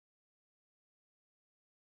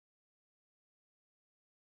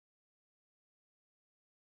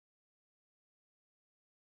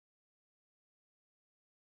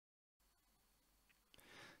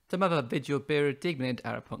Dyma fy fideo byr 10 munud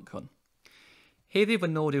ar y pwnc hwn. Heddiw fy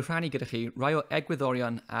nod i'w rhannu gyda chi rai o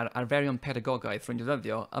egwyddorion ar arferion pedagogaidd rwy'n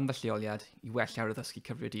defnyddio am fy lleoliad i wella ar addysgu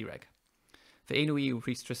cyfrifiadureg. Fy enw i'w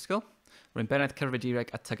Rhys Driscoll, rwy'n bennaeth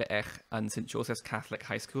cyfrifiadureg a Tygau yn St Joseph's Catholic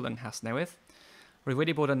High School yng Nghasnewydd. Rwy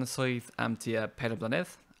wedi bod yn y swydd am tua 4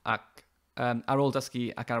 blynedd ac ar ôl dysgu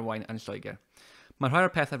ac arwain yn Lloegr. Mae rhai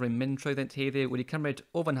o'r pethau rwy'n mynd trwyddynt heddiw wedi cymryd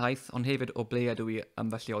o fy nhaith ond hefyd o ble ydw i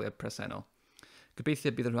am fy lleoliad presennol.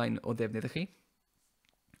 Gobeithio bydd y rhain o ddefnydd i chi.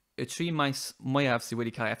 Y 3 maes mwyaf sydd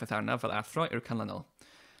wedi cael effaith arnaf fel athro yw'r canlynol.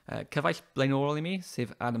 Cyfaill blaenorol i mi,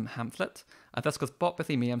 sef Adam Hamflet, a ddysgodd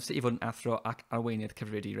bopeth i mi am sut i fod yn athro ac arweinydd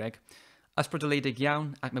cyfrifiadureg. Ysbrydoledig iawn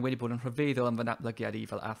ac mae wedi bod yn rhyfeddol am fy natblygiad i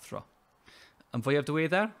fel athro. Yn fwyaf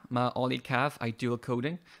diweddar, mae olid caf a'i dual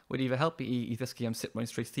coding wedi fy helpu i ddysgu am sut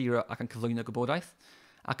mae'n strwythuro ac yn cyflwyno gwybodaeth.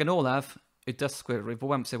 Ac yn olaf, y dysgwyr rwy'n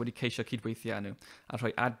fwy amser wedi ceisio cydweithio nhw, a rhoi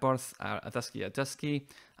adborth ar addysgu a dysgu,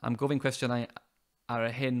 am gofyn cwestiynau ar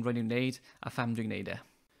y hyn rwy'n i'w wneud a pham dwi'n wneud e.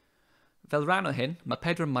 Fel rhan o hyn, mae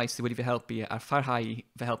 4 maes sydd wedi fy helpu ar pharhau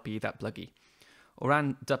fy helpu i ddatblygu. O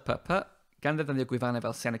ran DPP, gan ddefnyddio gwefannau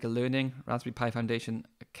fel Seneca Learning, Raspberry Pi Foundation,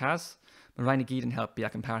 CAS, mae rhain i gyd yn helpu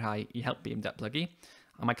ac yn parhau i helpu im datblygu,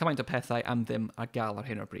 a mae cymaint o pethau am ddim ar gael ar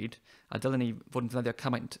hyn o bryd, a dylen ni fod yn defnyddio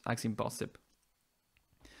cymaint ag sy'n bosib.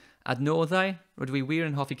 Adnoddau, rydw i wir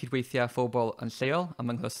yn hoffi cydweithio â phobl yn lleol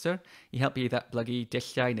am yng Nghlwster i helpu i ddatblygu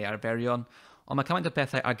dulliau neu arferion, ond mae cymaint o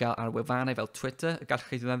bethau ar gael ar wefannau fel Twitter y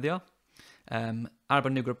gallwch chi ddefnyddio.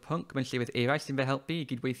 Arbenigwr pwnc mewn llefydd eraill sy'n fy helpu i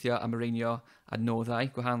gydweithio am yreinio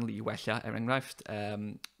adnoddau gwahanol i wella enghraifft,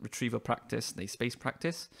 retrieval practice neu space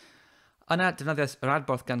practice. Yna, defnyddio yr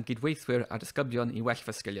adborth gan gydweithwyr a disgyblion i well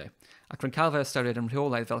fy sgiliau, ac rwy'n cael fy ystyried yn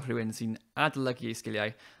rheolaidd fel rhywun sy'n adolygu ei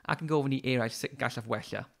sgiliau ac yn gofyn i eraill sut gallaf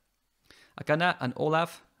wella. Ac yna, yn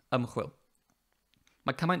olaf, ymchwil.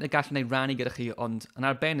 Mae cymaint y gallen ei rannu gyda chi, ond yn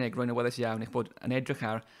arbennig rwy'n awyddus iawn eich bod yn edrych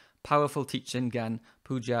ar Powerful Teaching gan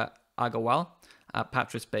Pooja Agarwal a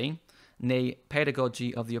Patrice Bain, neu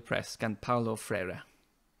Pedagogy of the Oppressed gan Paulo Freire.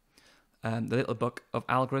 The Little Book of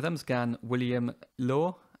Algorithms gan William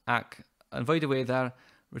Law ac yn fwy diweddar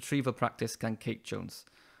Retrieval Practice gan Kate Jones.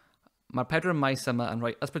 Mae'r 4 maes yma yn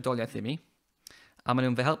rhoi ysbrydoliaeth i mi, a maen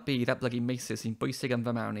nhw'n fy helpu i ddatblygu meysydd sy'n bwysig am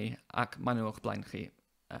fy mewn i ac maen nhw o'ch blaen chi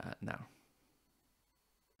nawr.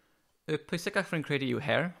 Y pwysicach rwy'n credu yw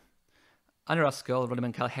her. Yn yr ysgol, rydym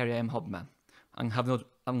yn cael heriau ym mhobman. Yng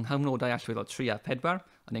nghyfnodau allweddol 3 a 4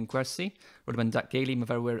 yn ein gwersi, rydym yn datgeulu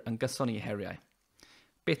myfyrwyr yn gyson i heriau.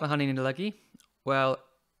 Beth mae hynny'n olygu? Wel,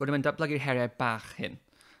 rydym yn datblygu'r heriau bach hyn.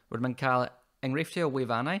 Rydym yn cael enghreifftiau o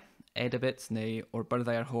wefannau, edibits neu o'r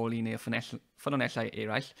byrddau arholi neu o ffynonellau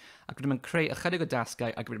eraill, ac rydym yn creu ychydig o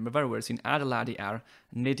dasgau ac rydym myfyrwyr sy'n adeiladu ar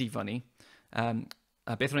nid i fyny.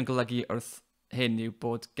 A beth rwy'n golygu wrth hyn yw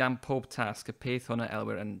bod gan pob tasg y peth hwnna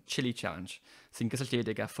elwyr yn chili challenge sy'n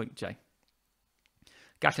gysylltiedig â phwyntiau.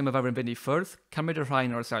 Gallai myfyrwyr yn fynd i ffwrdd, cymryd y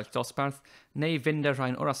rhain o'r sefyll dosbarth, neu fynd y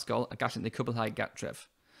rhain o'r ysgol a gallent eu cwblhau gatref.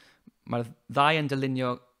 Mae'r ddau yn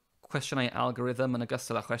dylunio cwestiynau algorithm yn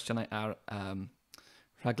ogystal â cwestiynau ar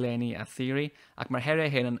rhaglenni a theori, ac mae'r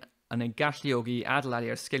heriau hyn yn ei galluogi i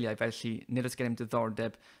adeiladu ar sgiliau, felly nid oes gennym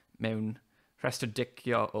diddordeb mewn rhestr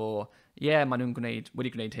dicio o maen nhw'n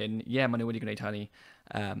wedi gwneud hyn, maen nhw wedi gwneud hynny.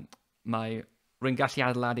 Mae rwy'n gallu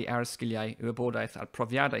adeiladu ar sgiliau y wybodaeth a'r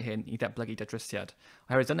profiadau hyn i ddatblygu datrysiad,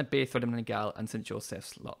 oherwydd dyna beth rydym yn ei gael yn St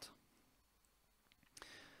Joseph's lot.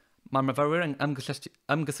 Mae'r myfyrwyr yn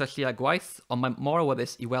ymgysylltu â gwaith, ond mae mor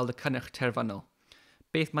awyddus i weld y cynnyrch terfynol.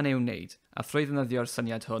 Beth maen nhw'n wneud, a thrwy ddefnyddio'r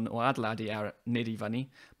syniad hwn o adeiladu ar nid i fyny,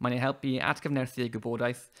 mae'n ei helpu i atgyfnerthu ei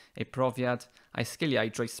gwybodaeth, ei profiad, a'i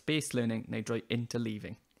sgiliau drwy space learning neu drwy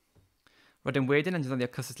interleaving. Rydym wedyn yn defnyddio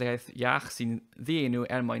cysylltiaeth iach sy'n ddienw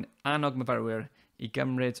mwyn annog myfyrwyr i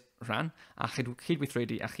gymryd rhan a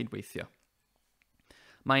chydweithredu a chydweithio.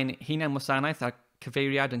 Mae'n hunain wasanaeth a'r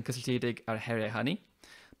cyfeiriad yn cysylltiedig ar heriau hynny.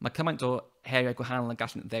 Mae cymaint o heriau gwahanol yn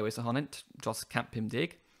gallu ddewis ohonynt dros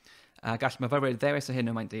 150, a gall myfyrwyr ddewis o hyn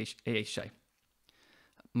o maent ei eisiau.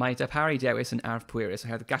 Mae darparu dewis yn arf pwerus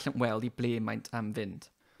oherwydd gallant weld i ble maent am fynd.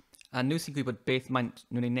 A nhw sy'n gwybod beth maent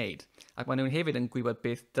nhw'n ei wneud, ac maen nhw'n hefyd yn gwybod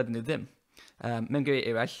beth dydyn nhw ddim. Mewn geiriau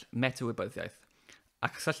eraill, meta-wybyddiaeth.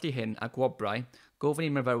 Ac cysylltu hyn a gwobrau, gofyn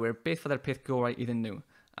i'r myfyrwyr beth fydda'r peth gorau iddyn nhw,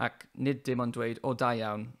 ac nid dim ond dweud, o da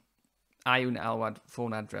iawn, a yw'n alwad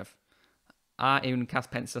ffôn adref, a yw'n cas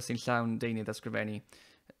pensel sy'n llawn deunydd ysgrifennu.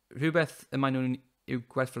 Rhywbeth y maen nhw'n i'w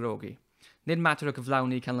gwerthfawrogi. Nid mater o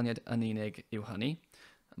gyflawni canlyniad yn unig yw hynny.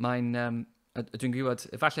 Dwi'n gwybod,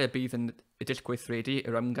 efallai y bydd yn y dull gweithredu,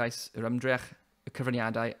 yr ymgais, yr ymdrech, y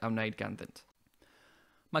cyfraniadau a wneud ganddynt.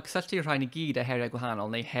 Mae cysylltu rhain i gyd â heriau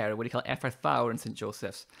gwahanol neu her wedi cael effaith fawr yn St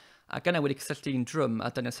Joseph's, ac yna wedi cysylltu'n drwm a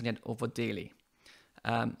dyna'r syniad o fodelu.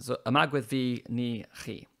 So, ymagwedd fi ni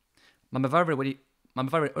chi. Mae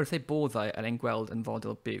myfyrwyr wrth eu boddau yn ein gweld yn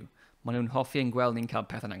fodel byw. Maen nhw'n hoffi ein gweld ni'n cael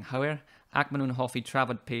pethau'n anghywir, ac maen nhw'n hoffi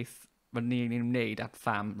trafod peth rydyn ni'n wneud a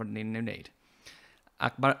pham rydyn ni'n wneud.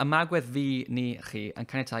 Ac mae'r ymagwedd fi ni chi yn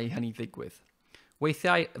caniatáu hynny ddigwydd.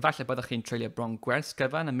 Weithiau, falle byddwch chi'n treulio bron gwers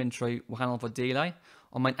gyfan yn mynd trwy wahanol fodelau,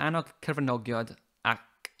 ond mae'n annog cyfranogiad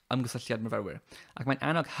ac ymgysylltiad myfyrwyr. Ac mae'n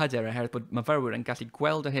annog hyder oherwydd bod myfyrwyr yn gallu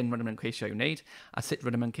gweld o hyn rydym yn ceisio i'w wneud a sut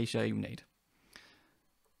rydym yn ceisio i'w wneud.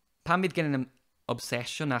 Pan bydd gennym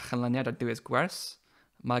obsesiwn a chanlyniad ar diwedd gwers,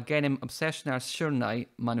 mae gennym obsesiwn ar siwrnau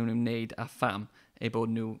maen nhw'n wneud a pham eu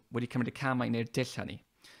bod nhw wedi cymryd y camau neu'r dill hynny.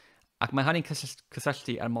 Ac mae hynny'n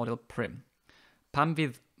cysylltu ar model prim. Pam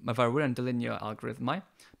fydd myfyrwyr yn dylunio algoritmau,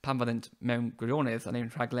 pam fyddant mewn gwirionedd yn ein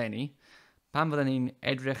rhaglenni, pam fyddwn ni'n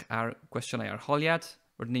edrych ar gwestiynau arholiad,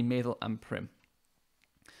 rydyn ni'n meddwl am prim.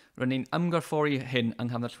 Rydyn ni'n ymgorffori hyn yng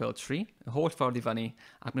nghamdder chwil 3, y holl ffordd i fyny,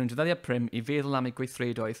 ac maen nhw'n defnyddio prim i feddwl am eu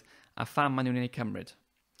gweithredoedd a pham maen nhw'n ei cymryd.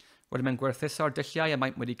 Rydym yn gwerthuso'r dylliau y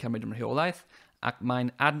maent wedi cymryd yn rheolaeth, ac mae'n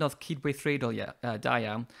adnodd cydweithredol da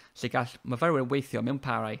iawn lle gall myfyrwyr weithio mewn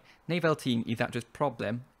parau neu fel tîm i ddatrys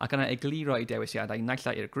problem ac yna egluro i dewisiadau naill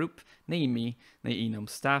ai i'r grŵp neu i mi neu un o'n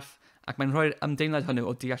staff ac mae'n rhoi'r ymdeimlad hwnnw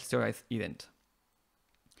o dealltwriaeth iddynt.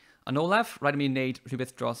 Yn olaf, rhaid i mi wneud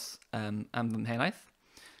rhywbeth dros am fy mhennaeth.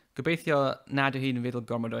 Gobeithio nad yw hi'n feddwl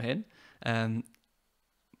gormod o hyn.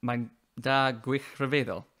 Mae'n da gwych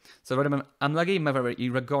rhyfeddol. So rydym yn amlygu myfyrwyr i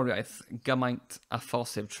ragoriaeth gymaint a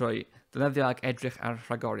phosib trwy defnyddio ac edrych ar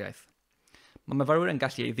rhagoriaeth. Mae myfyrwyr yn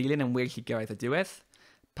gallu ei ddilyn yn well i gyrraedd y diwedd.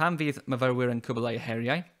 Pam fydd myfyrwyr yn cwblhau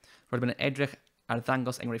heriau, rydym yn edrych ar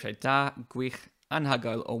ddangos enghreifftiau da, gwych,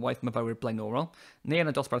 anhygoel o waith myfyrwyr blaenorol, neu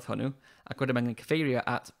yn y dosbarth hwnnw, ac rydym yn cyfeirio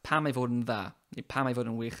at pam ei fod yn dda, neu pam ei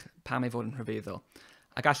fod yn wych, pam ei fod yn rhyfeddol,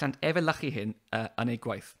 ac allan efelychu hyn yn ei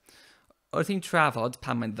gwaith. Wrth i'n trafod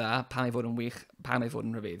pam mae'n dda, pam ei fod yn wych, pam ei fod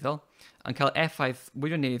yn rhyfeddol, yn cael effaith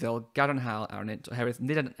wirioneddol gadarnhaol arnynt oherwydd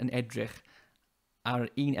nid yn edrych ar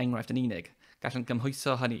un enghraifft yn unig, gallen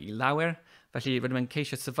gymhwyso hynny i lawer, felly rydym yn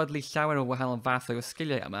ceisio sefydlu llawer o wahanol fathau o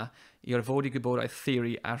sgiliau yma i orfodi gwybodaeth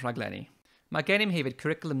theori a rhaglenni. Mae gennym hefyd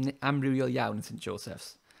cwricwlwm amrywiol iawn yn St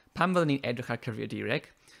Joseph's. Pam fyddwn ni'n edrych ar cyfrifiadureg,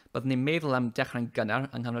 byddwn ni'n meddwl am dechrau'n gynnar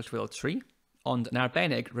yng nghanol chwil 3, ond yn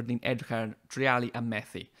arbennig rydyn ni'n edrych ar drealu a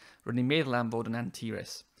methu. Rydyn ni'n meddwl am fod yn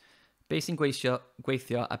antirus. Beth sy'n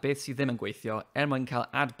gweithio a beth sydd ddim yn gweithio mwyn cael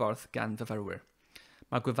adborth gan fyfyrwyr.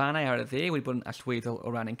 Mae'r gwefannau ar y dde wedi bod yn allweddol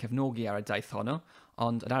o ran ein cefnogi ar y daith honno,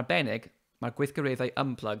 ond yn arbennig mae'r gweithgareddau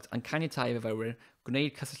unplugged yn caniatáu fyfyrwyr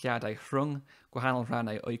gwneud cysylltiadau rhwng gwahanol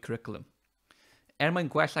rhannau o'i cwricwlwm.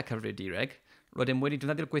 Mwyn gwella cyfrifiadureg, rydym wedi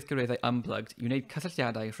defnyddio'r gweithgareddau unplugged i wneud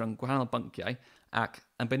cysylltiadau rhwng gwahanol bynciau ac,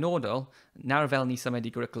 yn benodol, nawr fel ni symud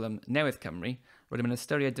i gwricwlwm newydd Cymru, rydym yn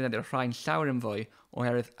ystyried defnyddio'r rhain llawer yn fwy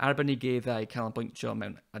oherwydd arbenigeddau canolbwyntio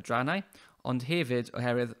mewn adrannau, ond hefyd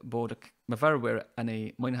oherwydd bod y myfyrwyr yn ei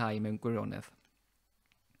mwynhau mewn gwirionedd.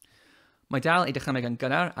 Mae dal ei dychymyg yn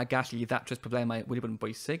gynnar a gallu i ddatrys problemau wedi bod yn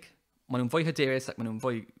bwysig. Maen nhw'n fwy hyderus ac maen nhw'n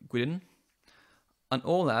fwy gwydyn. Yn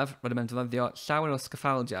olaf, rydym yn defnyddio llawer o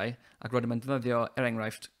sgyffaldiau ac rydym yn defnyddio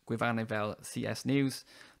enghraifft gwefannau fel CS News,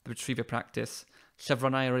 The Retriever Practice,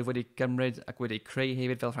 llyfrannau roedd wedi gymryd ac wedi creu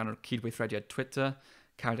hefyd fel rhan o'r cydweithrediad Twitter,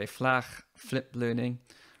 Cardiau Fflach, Flip Learning.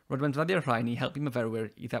 Rydym yn defnyddio'r rhain i helpu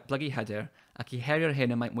myfyrwyr i ddatblygu hyder ac i herio'r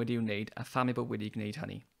hyn y maent wedi wneud a pham ei bod wedi gwneud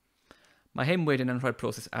hynny. Mae hyn wedyn yn rhoi'r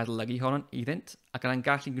proses adolygu hon iddynt ac yn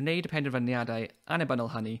gallu gwneud y penderfyniadau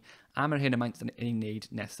annibynnol hynny am yr hyn y maent yn ei wneud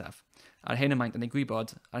nesaf, a'r hyn y maent yn ei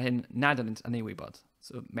gwybod, a'r hyn nad ydynt yn ei wybod,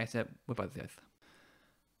 so meta-wybyddiaeth.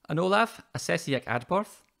 Yn olaf, asesu ac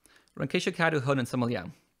adborth, rwy'n ceisio cadw hwn yn syml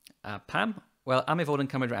iawn. A pam? Wel, am ei fod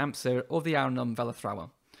yn cymryd rhai amser o ddiarnom fel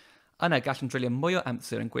athrawon. Yna gallwn drilio mwy o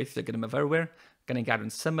amser yn gweithio gyda myfyrwyr, gan ei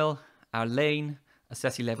gadw'n syml, ar-lein,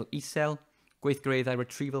 asesu lefel isel, gweithgareddau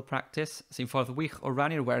retrieval practice sy'n ffordd wych o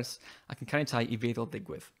rannu'r wers ac yn caniatáu i feddwl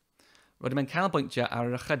ddigwydd. Rydym yn canolbwyntio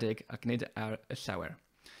ar yr ychydig ac nid ar y llawer.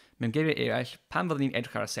 Mewn geiriau eraill, pam fyddwn ni'n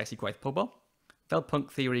edrych ar asesu gwaith pobl? Fel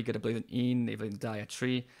pwnc theori gyda blwyddyn 1 neu blwyddyn 2 a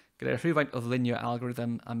 3, gyda rhywfaint o ddylunio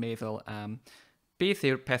algorithm a meddwl am beth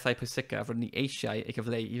yw'r pethau pwysicaf rydyn ni eisiau eu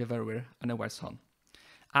cyfleu i fyfyrwyr yn y wers hon.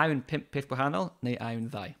 Awn 5 peth gwahanol neu awn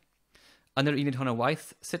 2. Yn yr uned hon o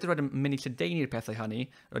waith, sut rydym yn mynd i lledaenu'r pethau hynny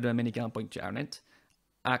rydym yn mynd i ganolbwyntio arnynt,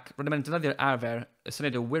 ac rydym yn defnyddio'r arfer y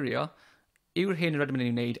syniad o wirio yw'r hyn rydym yn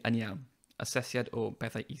ei wneud yn iawn, asesiad o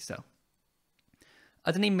bethau isel.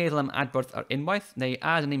 Ydyn ni'n meddwl am adborth ar unwaith, neu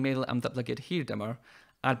ydyn ni'n meddwl am ddatblygiad hir dymor,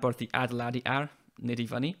 adborth i adeiladu ar, nid i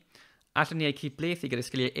fyny? Allwn ni ei cydblethu gyda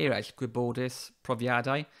sgiliau eraill, gwybodus,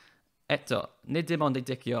 profiadau, Eto, nid dim ond ei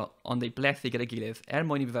dicio, ond ei blethu gyda'i gilydd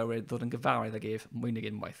mwyn I fyfyrwyr ddod yn gyfarwydd ag ef mwy nag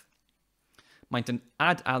unwaith. Maent yn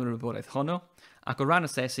alw yr wybodaeth honno, ac o ran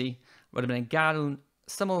y sesi, rydym yn galw'n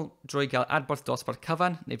syml drwy gael adborth dosbarth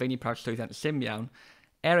cyfan neu feini prawd llwyddiant llym iawn,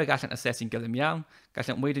 y gallant asesu'n gyflym iawn,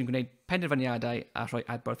 gallant wedyn gwneud penderfyniadau a rhoi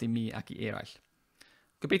adborth I mi ac I eraill.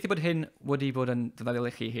 Gobeithio bod hyn wedi bod yn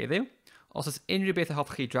ddefnyddiol I chi heddiw. Os oes unrhyw beth a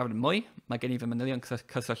hoffech chi drafod yn mwy, mae gen I fy manylion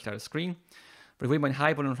cyswllt ar y sgrin. Rwy'n wedi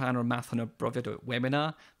mwynhau bod yn rhan o'r math hwn o brofiad o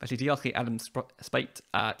webinar, felly diolch I Adam Spite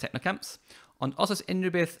a Technocamps. Ond os oes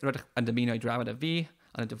unrhyw beth rydych yn dymuno I drafod â fi,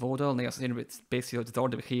 yn y dyfodol, neu os oes unrhyw beth sydd o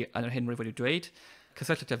diddordeb I chi yn yr hyn rwy'n wedi dweud,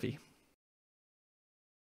 cysylltwch â fi.